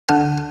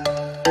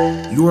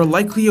You are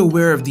likely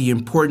aware of the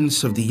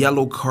importance of the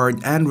yellow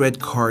card and red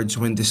cards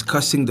when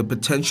discussing the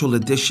potential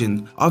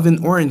addition of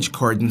an orange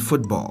card in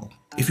football.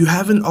 If you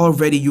haven't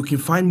already, you can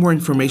find more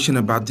information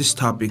about this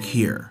topic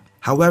here.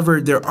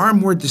 However, there are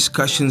more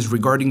discussions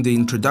regarding the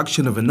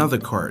introduction of another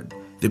card,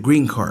 the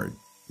green card.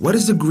 What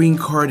is the green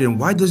card and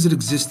why does it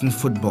exist in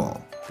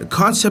football? The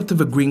concept of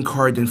a green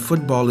card in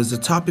football is a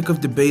topic of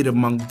debate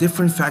among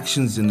different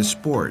factions in the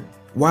sport.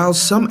 While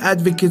some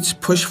advocates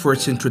push for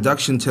its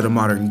introduction to the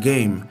modern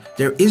game,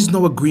 there is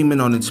no agreement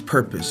on its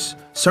purpose.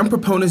 Some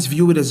proponents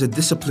view it as a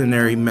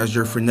disciplinary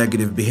measure for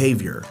negative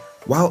behavior,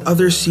 while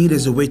others see it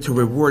as a way to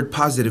reward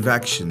positive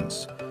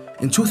actions.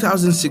 In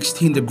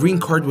 2016, the green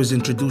card was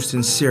introduced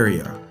in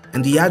Syria,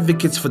 and the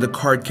advocates for the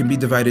card can be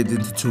divided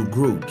into two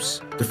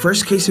groups. The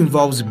first case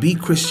involves B.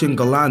 Christian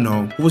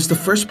Galano, who was the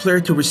first player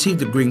to receive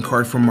the green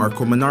card from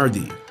Marco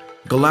Minardi.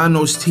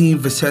 Galano's team,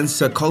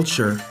 Vicenza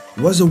Culture,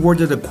 was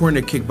awarded a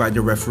corner kick by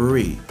the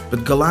referee,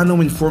 but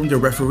Galano informed the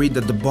referee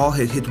that the ball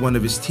had hit one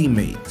of his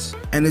teammates,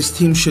 and his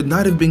team should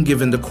not have been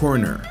given the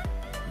corner.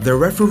 The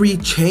referee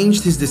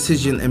changed his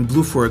decision and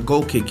blew for a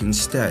goal kick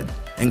instead,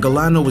 and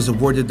Galano was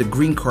awarded the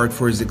green card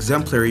for his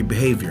exemplary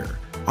behavior.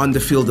 On the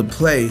field of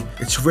play,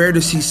 it's rare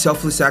to see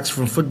selfless acts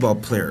from football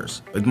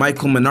players, but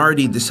Michael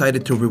Minardi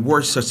decided to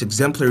reward such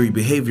exemplary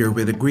behavior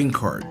with a green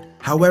card.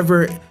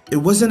 However, it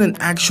wasn't an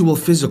actual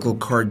physical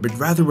card, but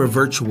rather a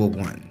virtual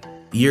one.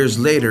 Years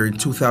later, in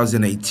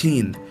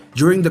 2018,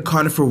 during the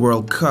Conifer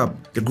World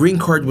Cup, the green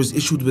card was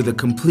issued with a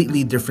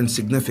completely different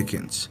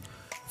significance.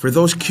 For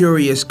those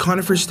curious,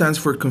 Conifer stands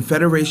for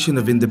Confederation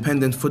of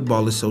Independent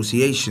Football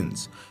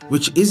Associations,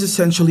 which is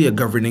essentially a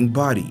governing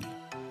body.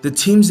 The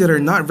teams that are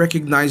not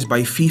recognized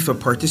by FIFA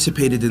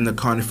participated in the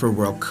Conifer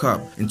World Cup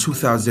in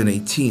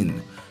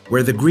 2018,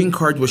 where the green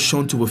card was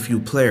shown to a few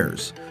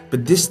players.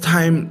 But this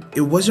time,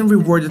 it wasn't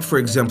rewarded for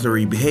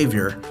exemplary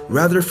behavior,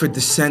 rather for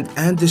dissent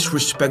and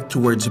disrespect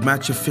towards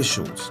match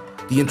officials.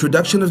 The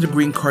introduction of the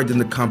green card in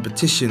the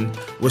competition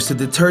was to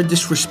deter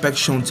disrespect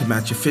shown to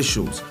match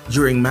officials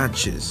during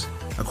matches.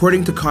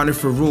 According to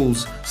Conifer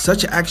rules,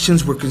 such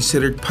actions were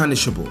considered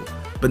punishable,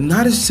 but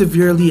not as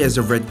severely as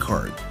a red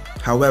card.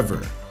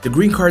 However, the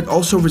green card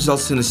also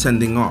results in a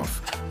sending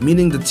off,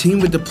 meaning the team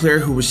with the player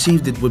who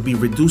received it would be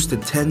reduced to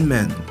 10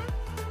 men.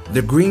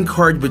 The green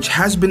card, which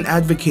has been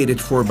advocated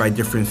for by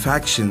different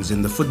factions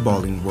in the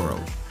footballing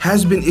world,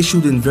 has been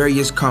issued in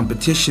various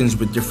competitions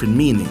with different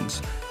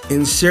meanings.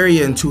 In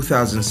Syria in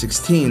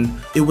 2016,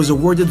 it was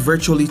awarded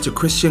virtually to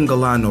Christian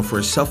Galano for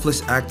a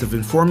selfless act of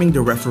informing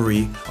the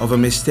referee of a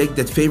mistake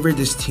that favored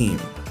his team.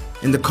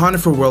 In the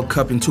Conifer World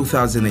Cup in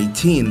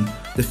 2018,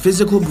 the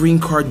physical green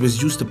card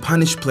was used to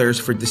punish players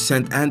for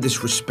dissent and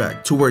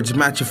disrespect towards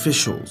match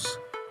officials,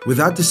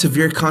 without the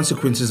severe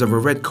consequences of a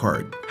red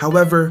card.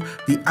 However,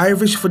 the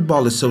Irish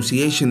Football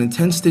Association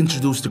intends to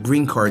introduce the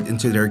green card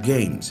into their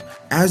games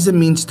as a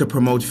means to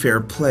promote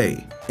fair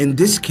play. In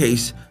this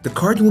case, the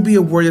card will be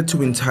awarded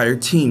to entire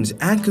teams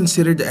and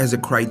considered as a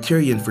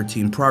criterion for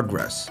team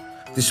progress.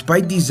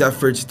 Despite these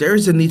efforts, there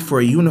is a need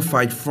for a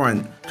unified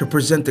front to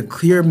present a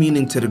clear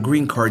meaning to the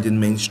green card in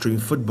mainstream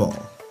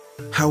football.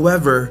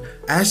 However,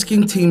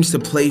 asking teams to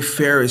play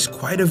fair is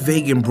quite a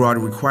vague and broad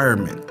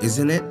requirement,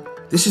 isn't it?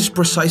 This is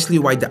precisely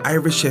why the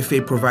Irish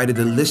FA provided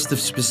a list of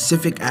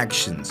specific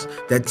actions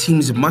that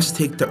teams must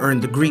take to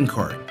earn the green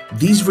card.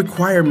 These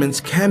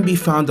requirements can be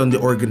found on the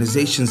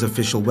organization's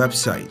official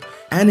website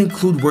and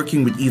include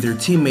working with either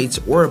teammates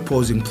or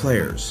opposing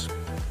players.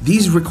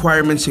 These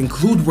requirements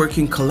include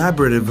working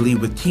collaboratively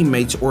with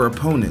teammates or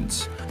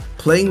opponents,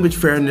 playing with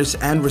fairness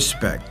and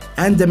respect,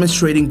 and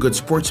demonstrating good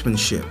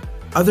sportsmanship.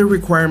 Other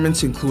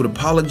requirements include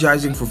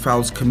apologizing for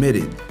fouls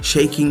committed,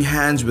 shaking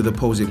hands with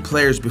opposing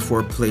players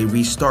before play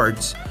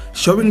restarts,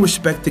 showing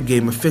respect to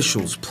game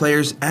officials,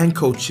 players, and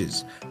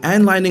coaches,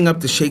 and lining up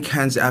to shake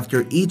hands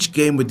after each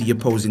game with the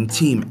opposing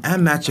team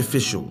and match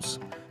officials.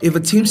 If a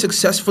team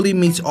successfully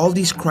meets all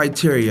these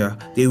criteria,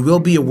 they will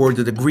be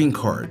awarded a green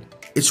card.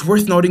 It's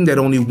worth noting that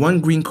only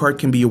one green card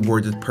can be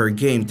awarded per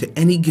game to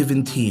any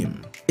given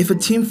team. If a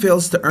team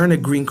fails to earn a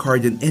green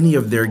card in any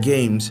of their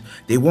games,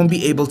 they won't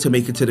be able to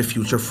make it to the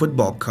future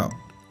Football Cup.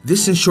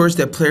 This ensures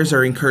that players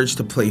are encouraged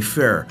to play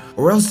fair,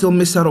 or else they'll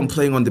miss out on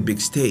playing on the big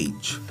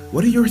stage.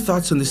 What are your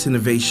thoughts on this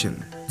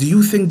innovation? Do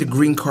you think the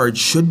green card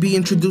should be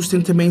introduced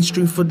into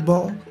mainstream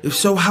football? If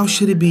so, how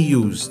should it be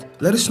used?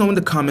 Let us know in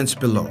the comments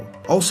below.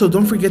 Also,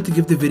 don't forget to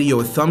give the video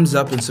a thumbs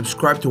up and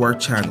subscribe to our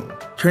channel.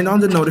 Turn on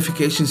the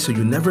notifications so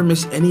you never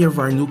miss any of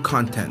our new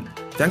content.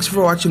 Thanks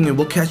for watching and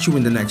we'll catch you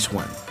in the next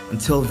one.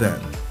 Until then.